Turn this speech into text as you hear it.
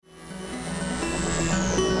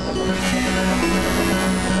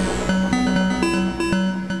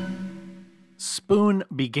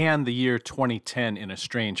began the year 2010 in a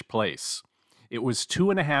strange place. It was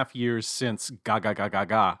 2.5 years since Ga Ga Ga Ga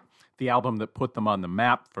Ga, the album that put them on the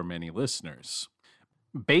map for many listeners.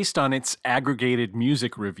 Based on its aggregated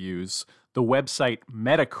music reviews, the website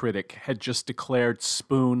Metacritic had just declared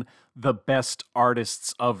Spoon the best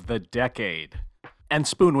artists of the decade. And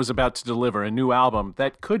Spoon was about to deliver a new album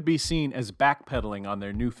that could be seen as backpedaling on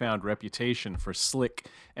their newfound reputation for slick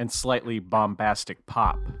and slightly bombastic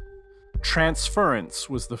pop. Transference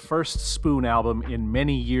was the first Spoon album in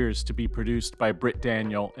many years to be produced by Britt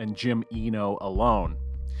Daniel and Jim Eno alone.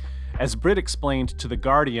 As Britt explained to The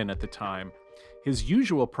Guardian at the time, his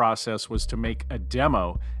usual process was to make a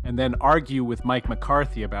demo and then argue with Mike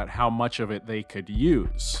McCarthy about how much of it they could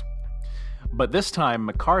use. But this time,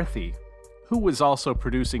 McCarthy, who was also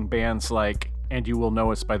producing bands like And You Will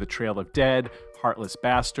Know Us by the Trail of Dead, Heartless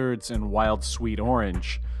Bastards, and Wild Sweet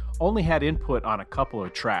Orange, only had input on a couple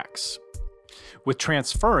of tracks. With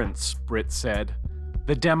Transference, Britt said,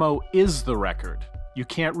 the demo is the record. You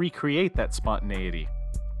can't recreate that spontaneity.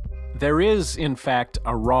 There is, in fact,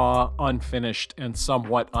 a raw, unfinished, and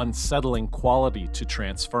somewhat unsettling quality to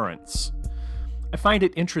Transference. I find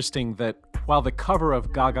it interesting that while the cover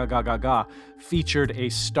of Ga Ga Ga Ga Ga featured a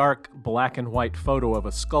stark black and white photo of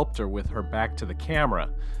a sculptor with her back to the camera,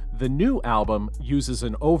 the new album uses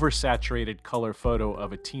an oversaturated color photo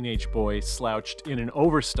of a teenage boy slouched in an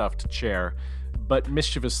overstuffed chair, but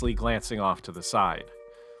mischievously glancing off to the side.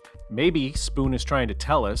 Maybe Spoon is trying to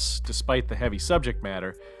tell us, despite the heavy subject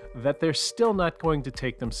matter, that they're still not going to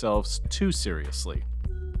take themselves too seriously.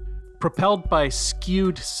 Propelled by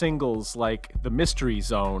skewed singles like The Mystery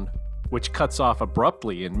Zone, which cuts off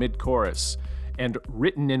abruptly in mid-chorus, and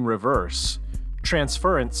Written in Reverse,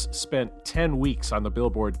 Transference spent 10 weeks on the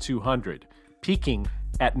Billboard 200, peaking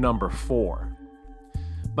at number 4.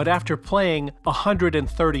 But after playing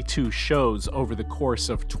 132 shows over the course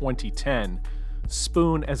of 2010,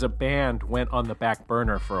 Spoon as a band went on the back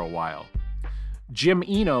burner for a while. Jim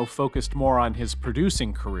Eno focused more on his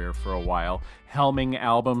producing career for a while, helming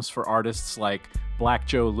albums for artists like Black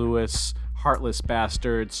Joe Lewis, Heartless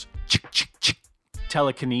Bastards,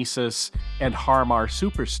 Telekinesis, and Harmar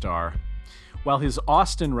Superstar, while his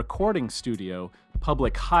Austin recording studio,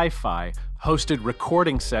 Public Hi-Fi, hosted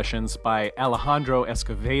recording sessions by Alejandro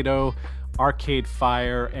Escovedo, Arcade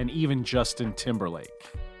Fire, and even Justin Timberlake.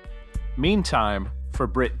 Meantime, for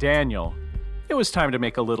Britt Daniel, it was time to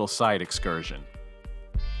make a little side excursion.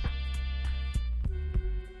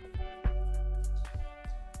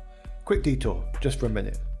 Quick detour, just for a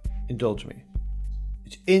minute. Indulge me.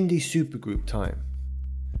 It's indie supergroup time.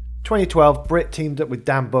 2012, Britt teamed up with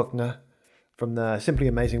Dan Buckner from the simply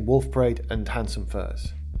amazing Wolf Parade and Handsome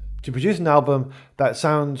Furs to produce an album that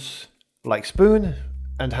sounds like Spoon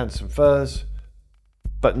and Handsome Furs,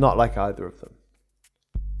 but not like either of them.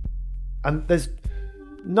 And there's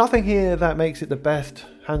nothing here that makes it the best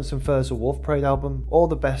Handsome Furs or Wolf Parade album or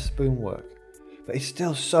the best Spoon work, but it's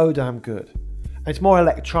still so damn good. And it's more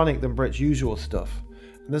electronic than Britt's usual stuff.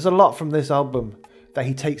 And there's a lot from this album that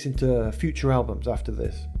he takes into future albums after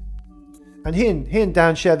this. And he and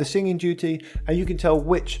Dan share the singing duty, and you can tell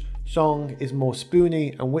which song is more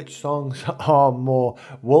Spoony and which songs are more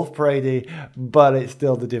Wolf Parade-y, but it's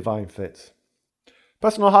still the divine fits.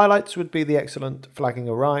 Personal highlights would be the excellent Flagging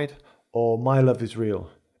a Ride or My Love Is Real.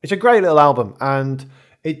 It's a great little album, and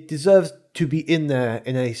it deserves to be in there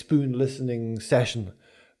in a Spoon listening session.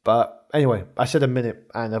 But anyway, I said a minute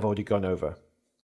and I've already gone over.